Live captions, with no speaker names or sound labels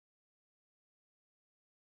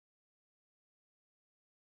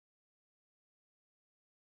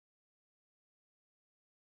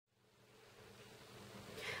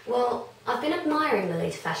Well, I've been admiring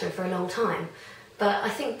Lolita Fashion for a long time, but I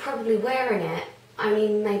think probably wearing it, I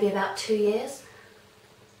mean maybe about 2 years.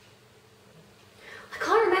 I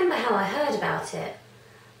can't remember how I heard about it.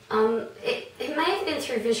 It may have been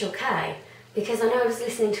through Visual K, because I know I was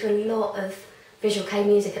listening to a lot of Visual K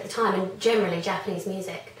music at the time, and generally Japanese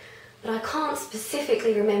music, but I can't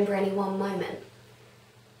specifically remember any one moment.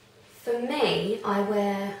 For me, I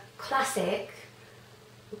wear classic,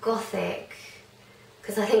 gothic,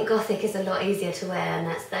 because I think gothic is a lot easier to wear, and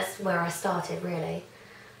that's where I started really.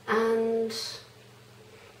 And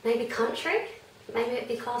maybe country? Maybe it'd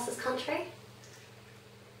be classed as country?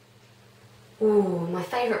 Ooh, my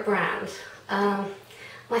favourite brand.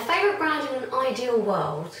 My favourite brand in an ideal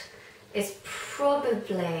world is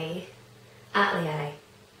probably Atelier.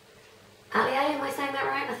 Atelier, am I saying that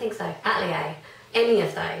right? I think so. Atelier. Any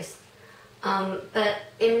of those. But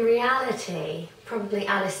in reality, probably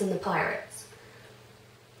Alice and the Pirates.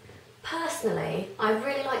 Personally, I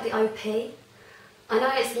really like the OP. I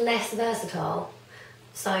know it's less versatile,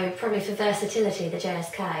 so probably for versatility the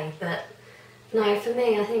JSK, but no, for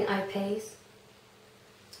me I think OPs.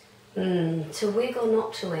 To wig or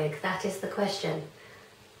not to wig, that is the question.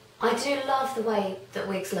 I do love the way that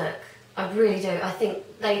wigs look, I really do. I think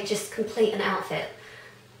they just complete an outfit.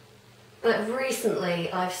 But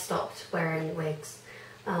recently I've stopped wearing wigs,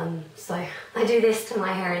 so I do this to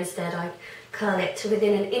my hair instead. I curl it to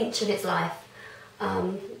within an inch of its life,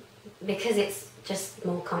 because it's just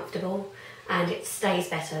more comfortable and it stays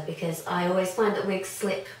better, because I always find that wigs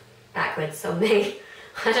slip backwards on me.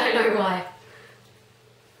 I don't know why.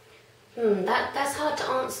 That's hard to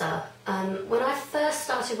answer. When I first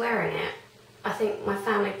started wearing it, I think my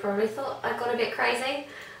family probably thought I'd gone a bit crazy,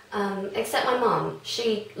 except my mum.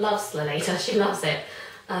 She loves Lolita, she loves it.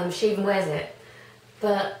 She even wears it.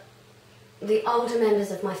 But the older members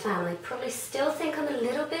of my family probably still think I'm a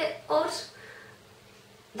little bit odd.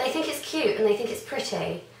 They think it's cute and they think it's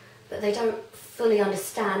pretty, but they don't fully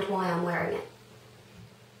understand why I'm wearing it.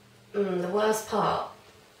 The worst part?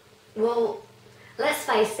 Well, let's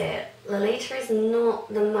face it, Lolita is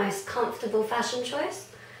not the most comfortable fashion choice.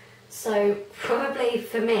 So probably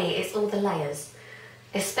for me, it's all the layers,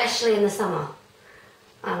 especially in the summer.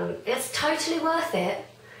 It's totally worth it,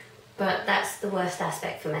 but that's the worst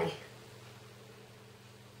aspect for me.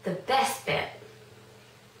 The best bit?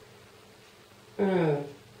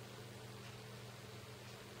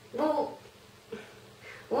 Well,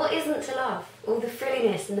 what isn't to love? All the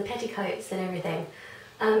frilliness and the petticoats and everything.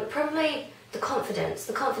 Probably the confidence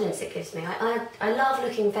it gives me. I love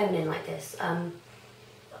looking feminine like this. On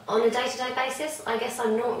a day-to-day basis, I guess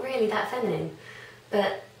I'm not really that feminine,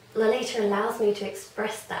 but Lolita allows me to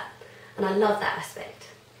express that, and I love that aspect.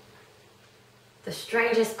 The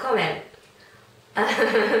strangest comment.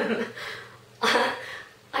 I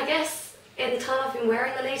guess in the time I've been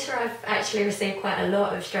wearing Lolita, I've actually received quite a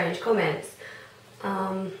lot of strange comments.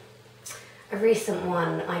 A recent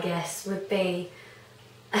one, I guess, would be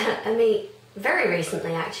Aimi. Very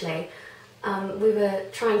recently, actually. We were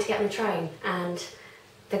trying to get on the train, and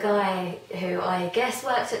the guy who I guess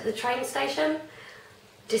worked at the train station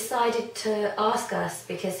decided to ask us,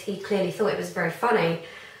 because he clearly thought it was very funny,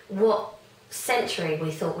 what century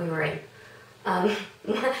we thought we were in.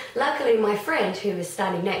 Luckily my friend who was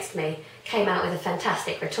standing next to me came out with a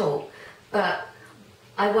fantastic retort, but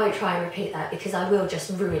I won't try and repeat that because I will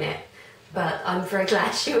just ruin it. But I'm very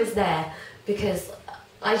glad she was there, because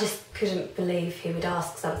I just couldn't believe he would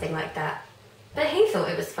ask something like that. But he thought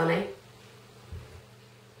it was funny.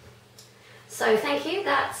 So thank you,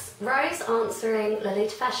 that's Rose answering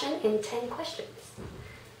Lolita Fashion in 10 questions.